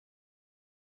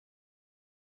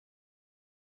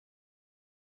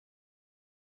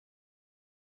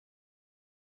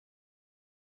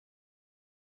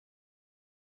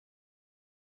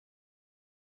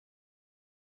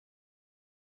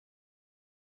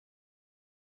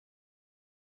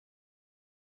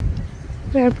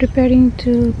We are preparing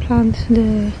to plant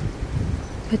the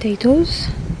potatoes.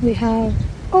 We have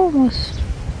almost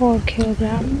 4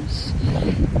 kilograms,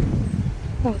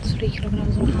 about 3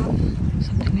 kilograms and a half,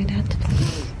 something like that.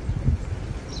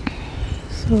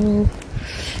 So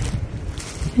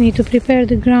we need to prepare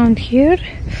the ground here.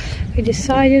 We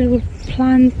decided we'll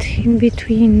plant in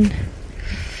between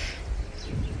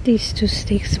these two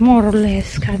sticks, more or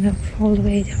less, kind of all the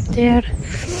way up there.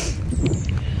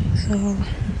 So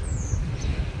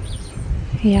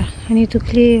yeah, I need to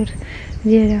clear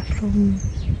the area from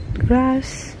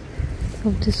grass,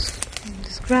 of this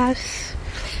grass,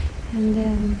 and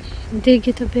then dig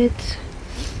it a bit,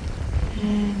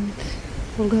 and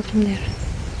we'll go from there.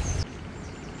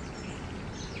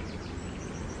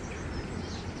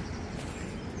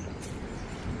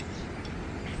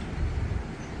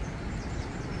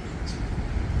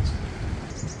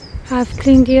 I've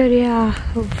cleaned the area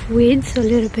of weeds a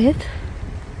little bit,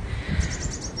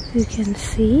 you can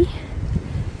see,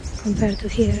 compared to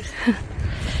here.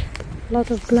 A lot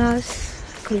of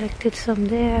glass, collected some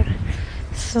there,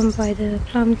 some by the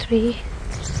plum tree,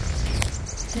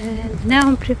 and now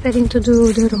I'm preparing to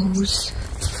do the rows.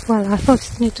 Well, I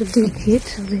first need to dig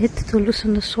it a bit to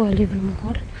loosen the soil even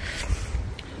more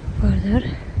further.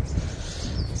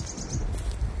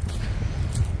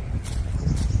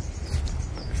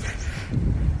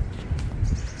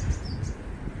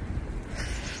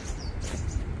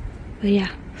 But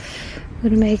yeah,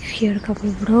 we'll make here a couple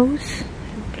of rows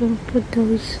and put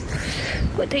those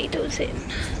potatoes in.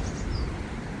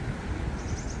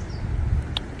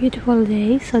 Beautiful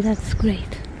day, so that's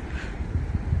great.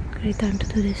 Great time to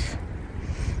do this.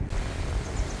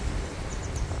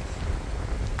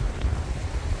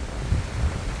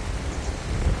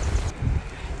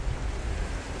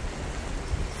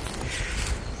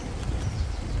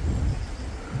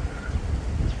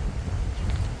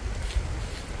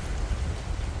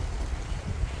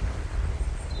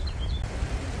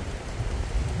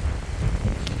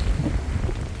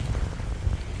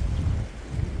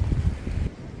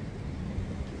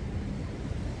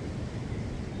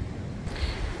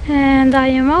 And I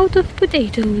am out of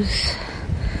potatoes.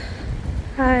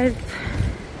 I've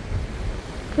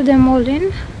put them all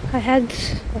in. I had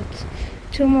what,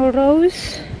 2 more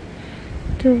rows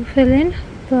to fill in,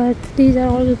 but these are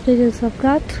all the potatoes I've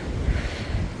got.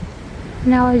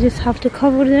 Now I just have to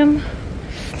cover them.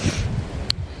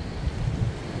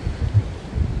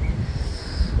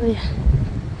 So yeah.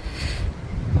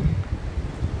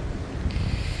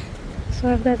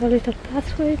 So I've got a little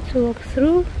pathway to walk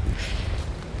through.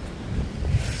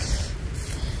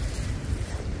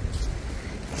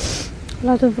 A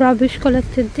lot of rubbish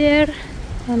collected there,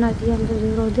 and at the end of the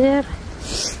road there.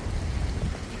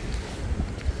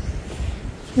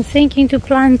 I'm thinking to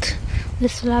plant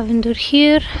this lavender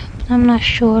here, but I'm not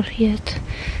sure yet.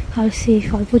 I'll see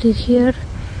if I'll put it here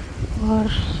or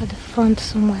at the front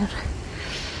somewhere.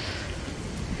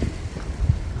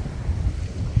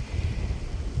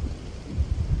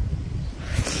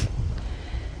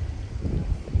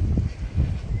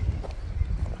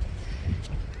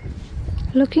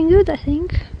 Looking good, I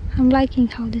think. I'm liking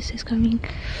how this is coming,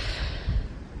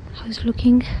 how it's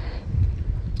looking.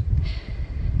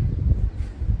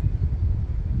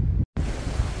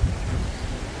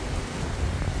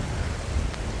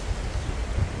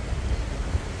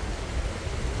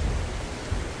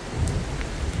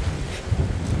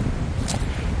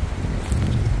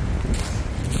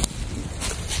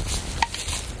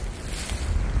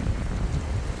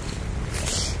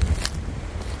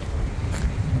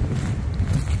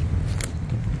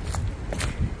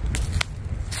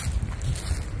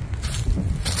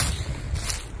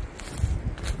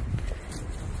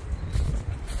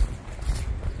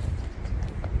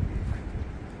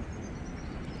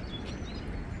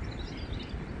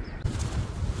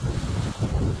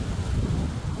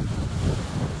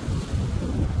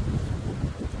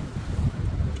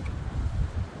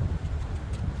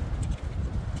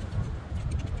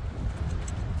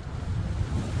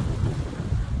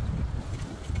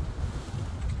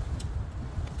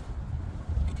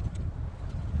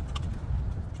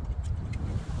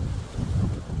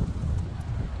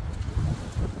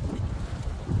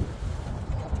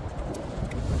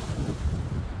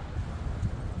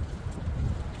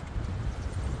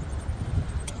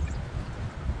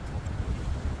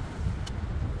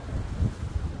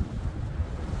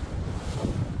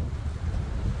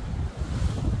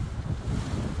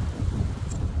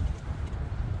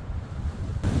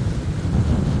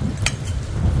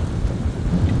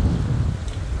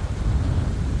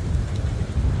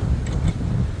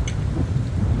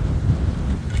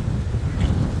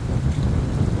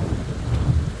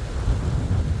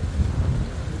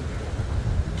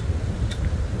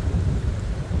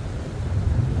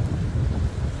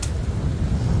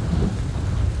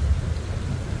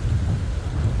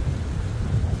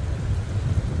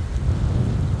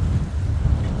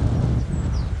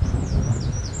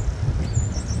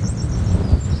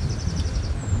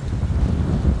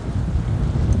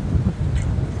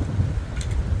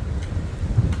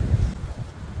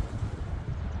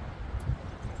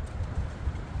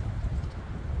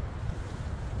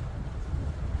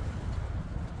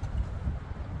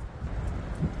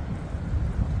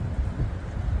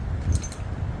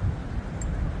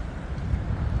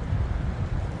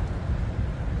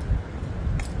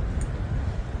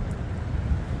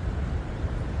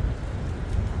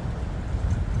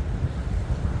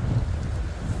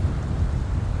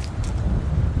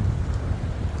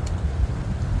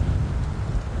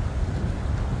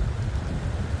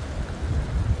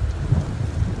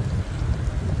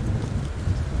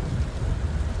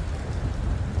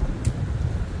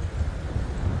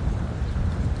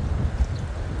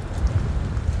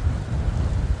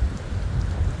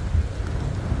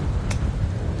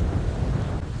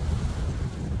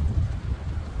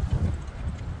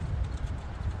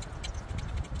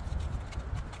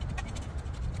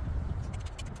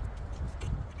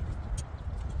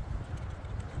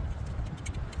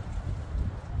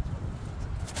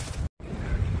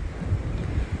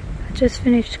 just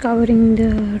finished covering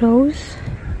the rows.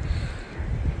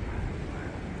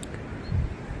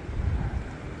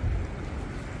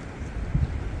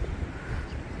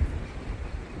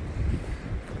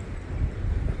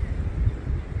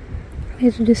 I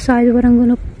have to decide where I'm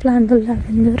gonna plant the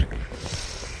lavender.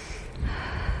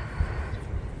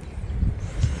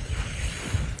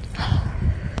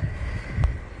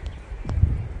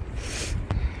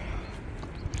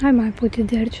 I might put it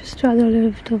there just to add a little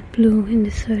bit of blue in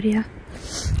this area,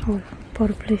 or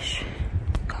purplish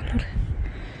color.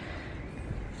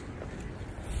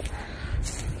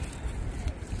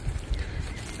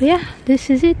 But yeah, this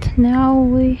is it. Now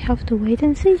we have to wait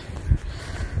and see.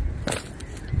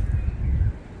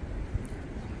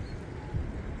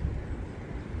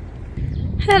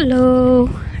 Hello,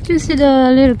 just did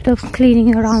a little bit of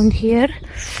cleaning around here.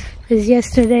 Because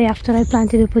yesterday after I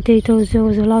planted the potatoes there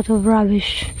was a lot of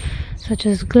rubbish, such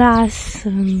as glass,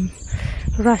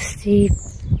 rusty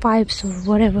pipes or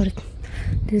whatever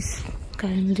this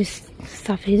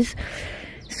stuff is.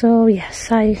 So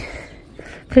yes, I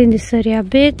cleaned this area a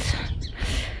bit,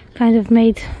 kind of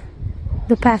made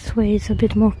the pathways a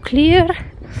bit more clear,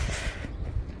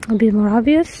 a bit more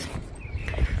obvious.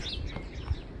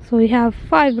 So we have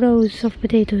 5 rows of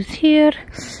potatoes here.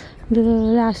 The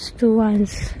last 2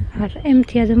 ones are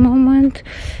empty at the moment,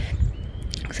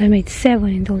 because I made 7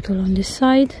 in total on this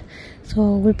side.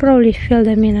 So we'll probably fill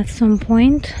them in at some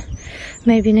point.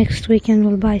 Maybe next weekend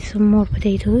we'll buy some more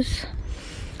potatoes.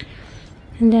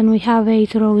 And then we have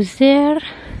 8 rows there.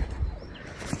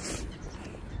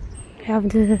 We have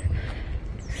the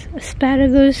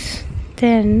asparagus,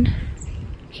 10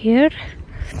 here,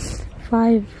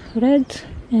 5 red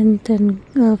and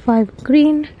then 5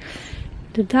 green.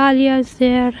 The dahlias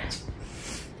there.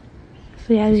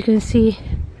 So yeah, as you can see,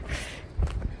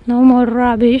 no more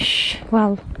rubbish.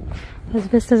 Well, as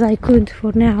best as I could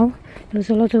for now. There was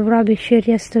a lot of rubbish here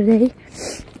yesterday,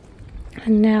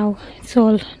 and now it's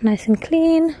all nice and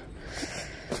clean.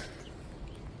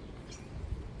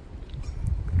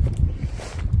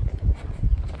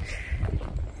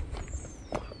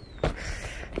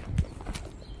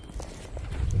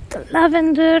 The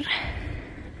lavender,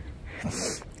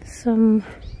 some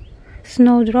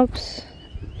snowdrops,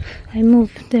 I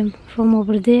moved them from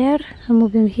over there, I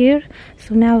moved them here,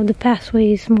 so now the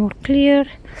pathway is more clear.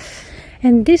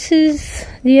 And this is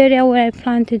the area where I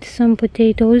planted some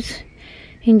potatoes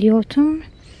in the autumn,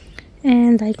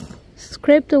 and I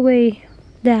scraped away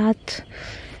that,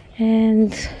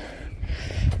 and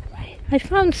I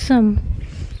found some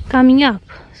coming up.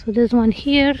 So there's one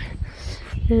here,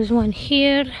 there's one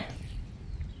here,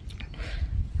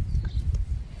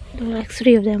 there are like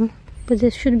 3 of them, but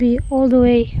this should be all the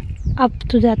way up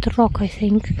to that rock, I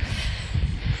think.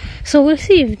 So we'll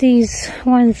see if these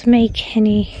ones make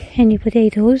any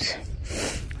potatoes.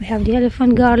 We have the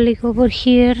elephant garlic over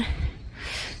here,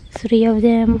 3 of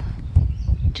them,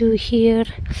 2 here,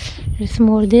 there's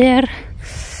more there.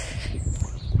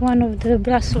 One of the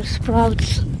Brussels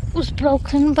sprouts was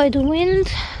broken by the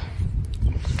wind,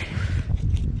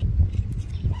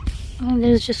 and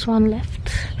there's just one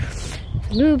left.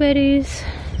 Blueberries.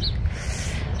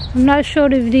 I'm not sure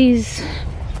if these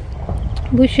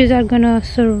bushes are gonna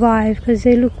survive because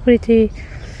they look pretty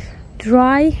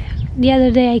dry. The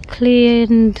other day I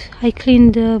cleaned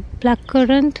the black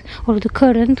currant, or the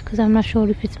currant, because I'm not sure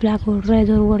if it's black or red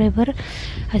or whatever.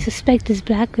 I suspect it's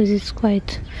black because it's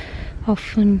quite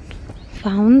often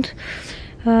found.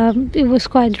 It was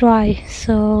quite dry,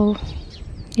 so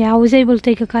yeah, I was able to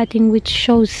take a cutting which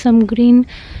shows some green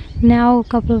now a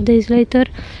couple of days later,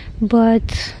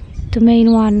 but the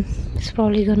main one is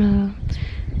probably gonna,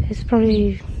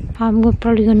 I'm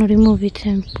probably gonna remove it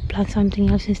and plant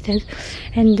something else instead.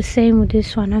 And the same with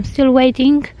this one. I'm still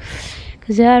waiting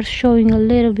because they are showing a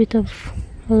little bit of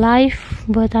life,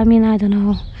 but I mean, I don't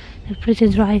know, they're pretty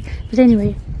dry. But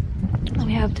anyway,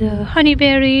 we have the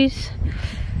honeyberries,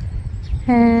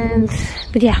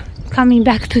 but yeah, coming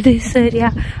back to this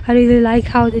area, I really like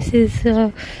how this is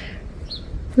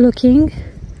looking,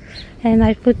 and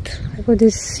I put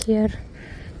this here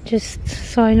just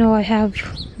so I know I have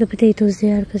the potatoes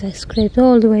there, because I scraped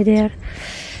all the way there,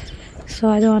 so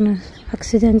I don't want to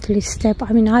accidentally step.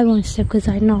 I mean, I won't step because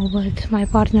I know, but my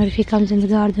partner, if he comes in the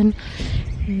garden,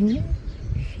 he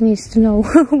needs to know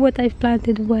what I've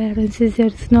planted where, and since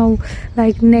there's no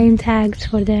like name tags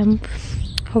for them,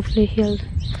 hopefully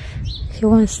he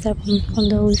won't step on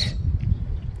those,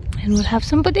 and we'll have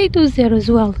some potatoes there as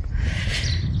well.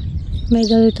 Made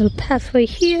a little pathway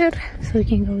here so we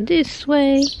can go this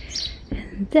way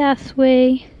and that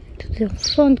way to the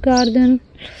front garden.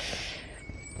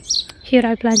 Here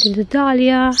I planted the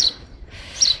dahlia,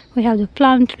 We have the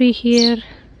plum tree here,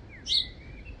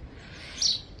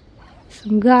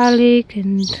 some garlic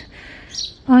and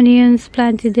onions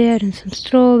planted there, and some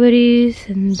strawberries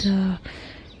and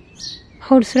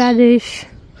horseradish.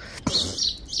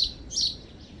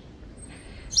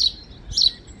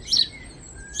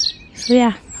 So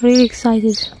yeah, really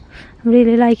excited. I'm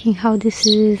really liking how this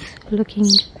is looking.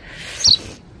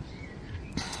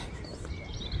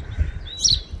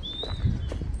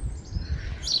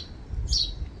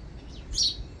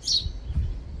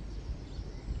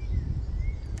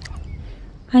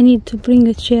 I need to bring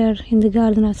a chair in the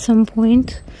garden at some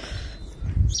point.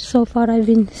 So far I've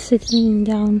been sitting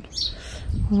down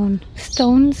on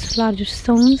stones, larger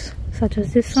stones, such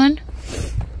as this one.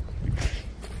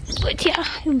 But yeah,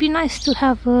 it would be nice to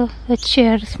have a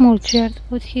chair, a small chair to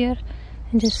put here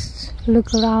and just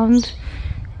look around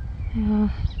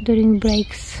during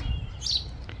breaks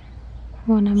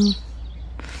when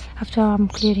after I'm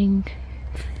clearing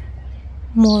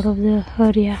more of the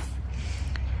area.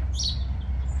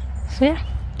 So yeah,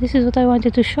 this is what I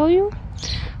wanted to show you.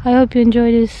 I hope you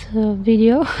enjoyed this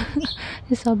video,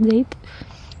 this update.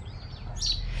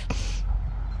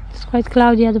 It's quite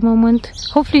cloudy at the moment.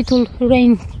 Hopefully it will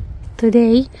rain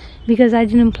today, because I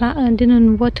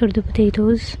didn't water the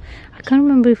potatoes. I can't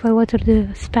remember if I watered the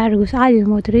asparagus. I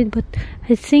didn't water it, but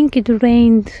I think it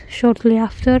rained shortly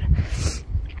after.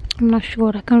 I'm not sure,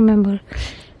 I can't remember.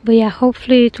 But yeah,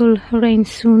 hopefully it will rain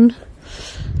soon.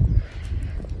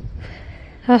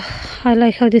 I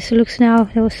like how this looks now.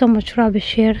 There was so much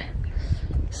rubbish here,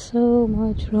 so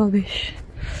much rubbish.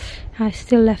 I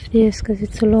still left this because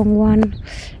it's a long one.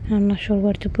 I'm not sure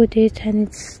where to put it, and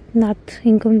it's not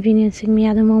inconveniencing me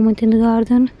at the moment in the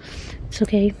garden. It's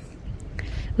okay.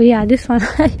 But yeah, this one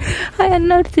I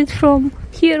unearthed it from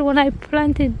here when I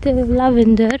planted the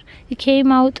lavender. It came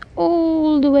out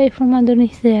all the way from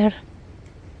underneath there.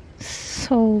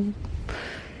 So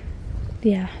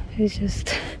yeah, it's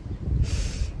just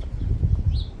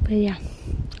but yeah,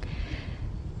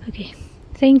 okay,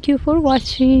 thank you for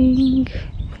watching.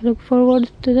 I look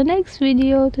forward to the next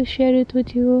video to share it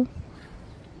with you.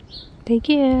 Take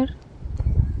care.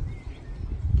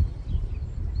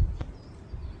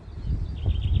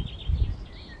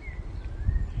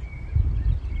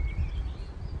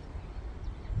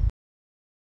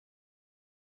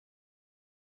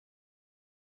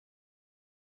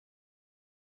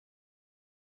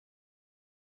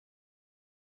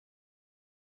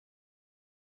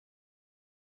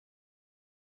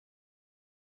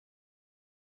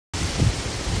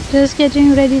 Just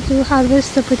getting ready to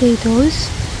harvest the potatoes.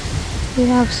 We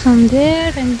have some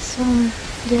there and some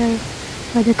there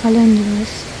by the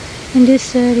calendars. In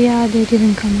this area they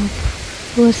didn't come up.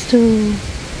 It was too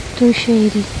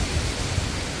shady.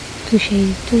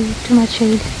 Too much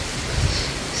shade.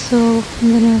 So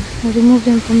I'm gonna remove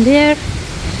them from there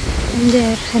and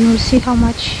there, and we'll see how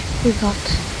much we got.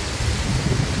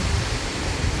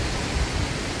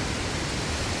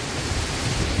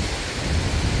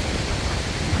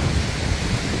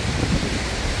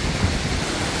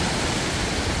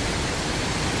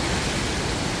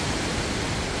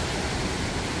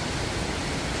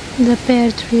 The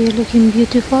pear tree looking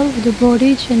beautiful with the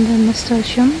borage and the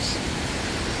nasturtiums.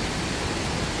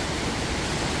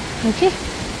 Okay,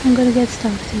 I'm gonna get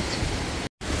started.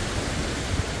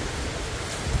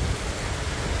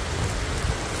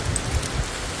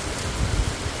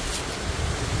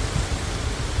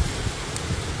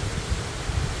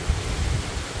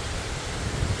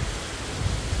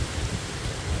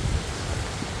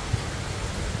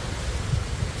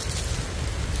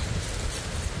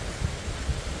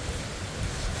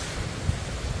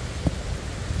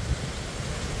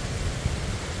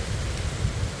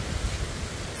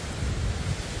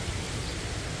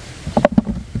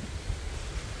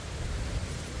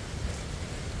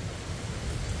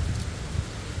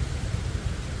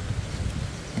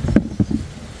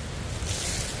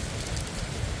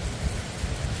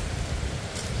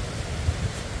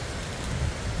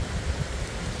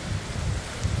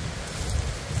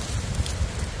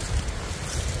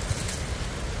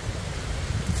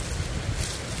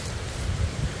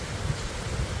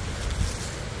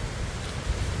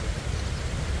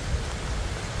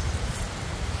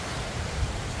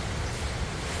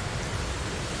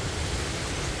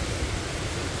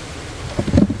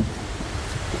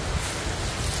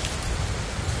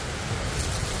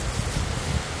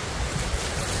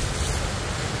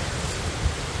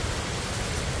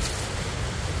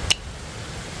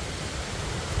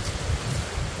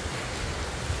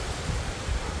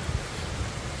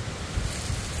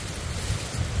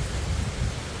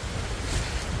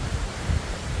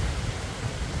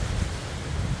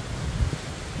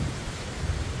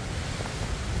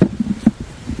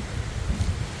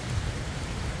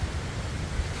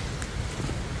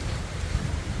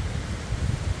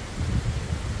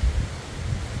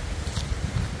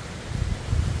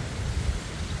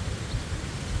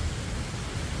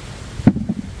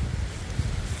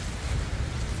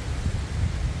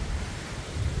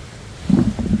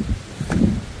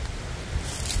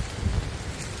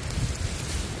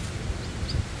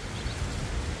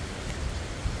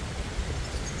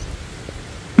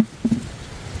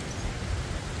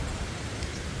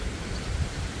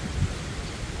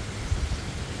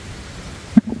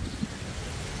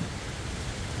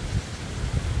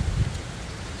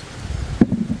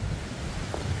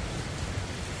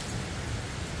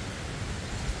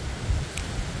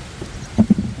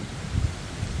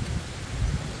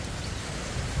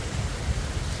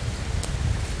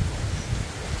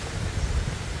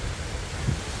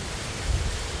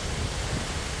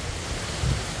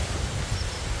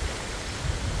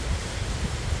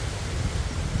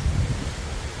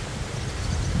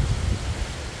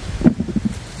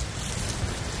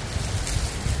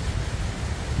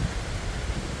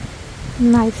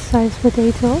 Nice size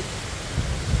potato.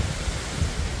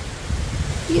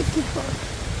 Beautiful.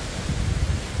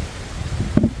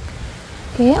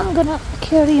 Okay, I'm gonna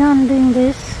carry on doing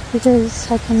this because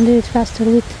I can do it faster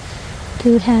with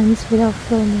 2 hands without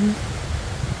filming.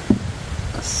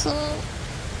 So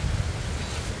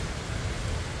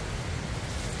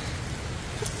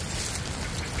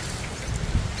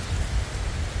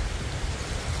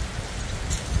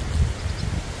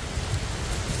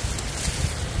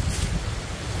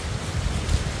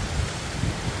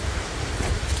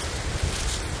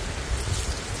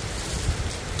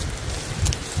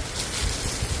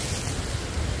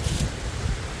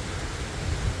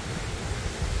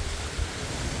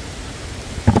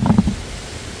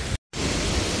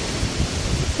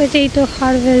potato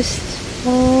harvest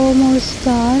almost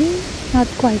done, not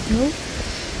quite though.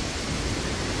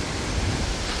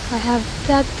 I have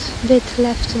that bit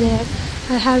left there.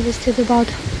 I harvested about,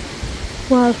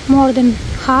 well, more than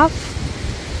half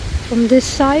from this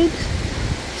side,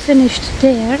 finished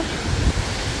there,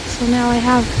 so now I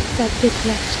have that bit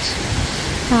left.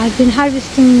 I've been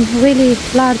harvesting really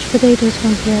large potatoes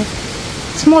from here,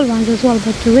 small ones as well,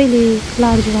 but really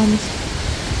large ones.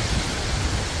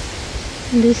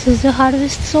 This is the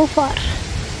harvest so far.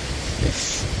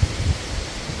 This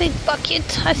big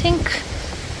bucket, I think,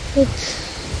 with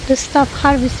the stuff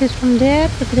harvested from there,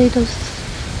 the potatoes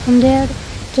from there,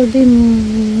 it will be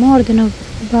more than a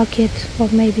bucket, or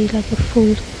maybe like a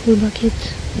full bucket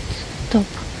with top.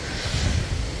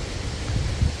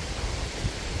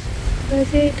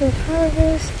 Potato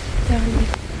harvest done.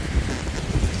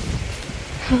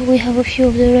 We have a few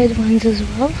of the red ones as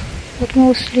well, but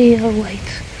mostly are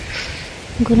white.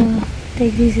 I'm gonna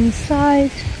take these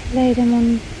inside, lay them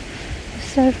on the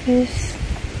surface,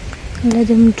 and let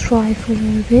them dry for a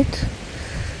little bit.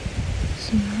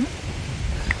 So now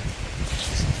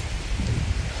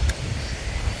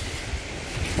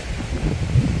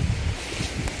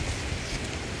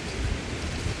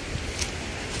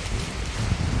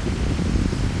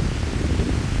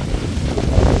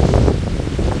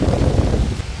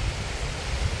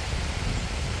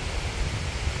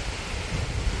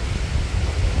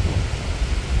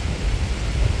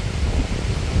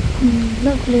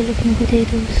lovely looking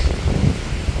potatoes,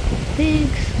 big,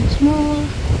 some small.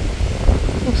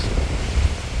 Awesome.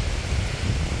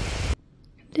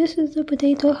 This is the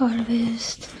potato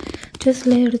harvest. Just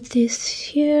layered this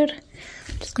here.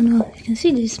 Just gonna, you can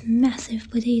see these massive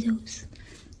potatoes.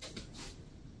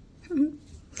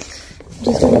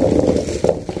 Just gonna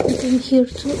put them here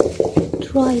to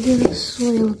dry the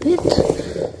soil a bit.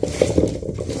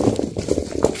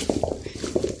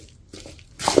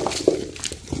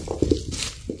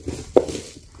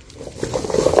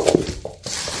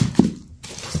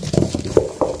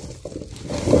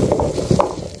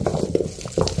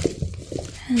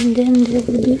 And then they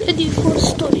will be ready for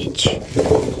storage.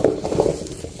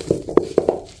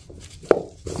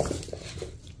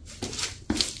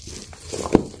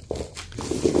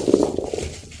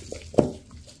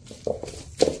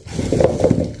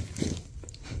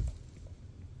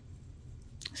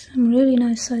 Some really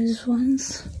nice sized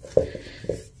ones.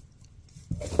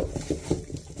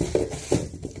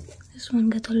 This one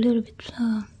got a little bit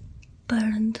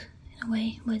burned in a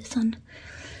way by the sun.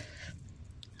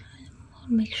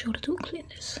 I'll make sure to clean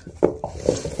this.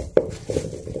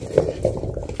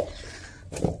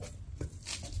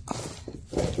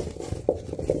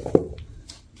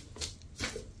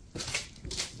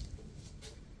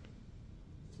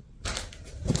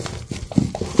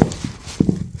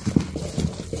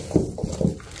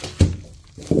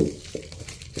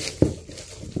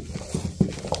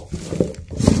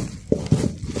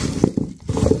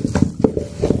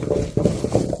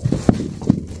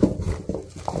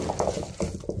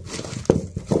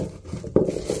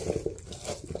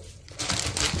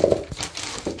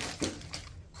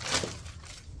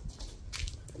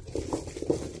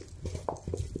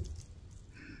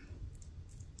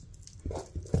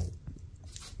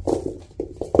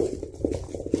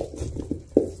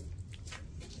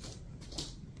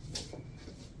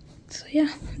 So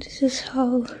yeah, this is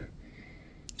how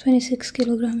 26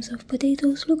 kilograms of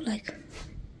potatoes look like.